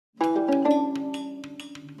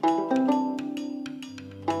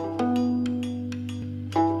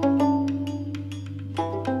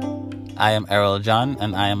I am Errol John,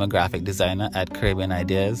 and I am a graphic designer at Caribbean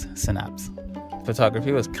Ideas, Synapse.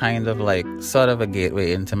 Photography was kind of like sort of a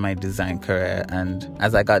gateway into my design career, and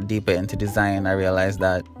as I got deeper into design, I realized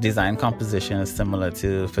that design composition is similar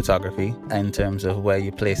to photography in terms of where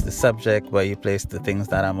you place the subject, where you place the things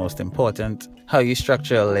that are most important. How you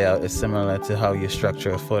structure a layout is similar to how you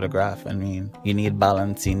structure a photograph. I mean, you need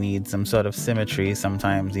balance, you need some sort of symmetry,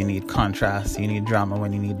 sometimes you need contrast, you need drama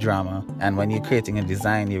when you need drama. And when you're creating a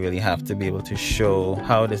design, you really have to be able to show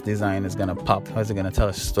how this design is going to pop, how is it going to tell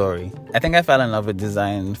a story. I think I fell in love with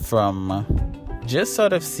design from just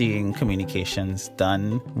sort of seeing communications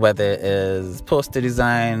done, whether it is poster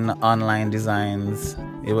design, online designs.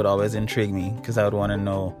 It would always intrigue me because I would want to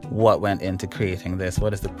know what went into creating this,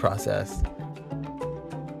 what is the process.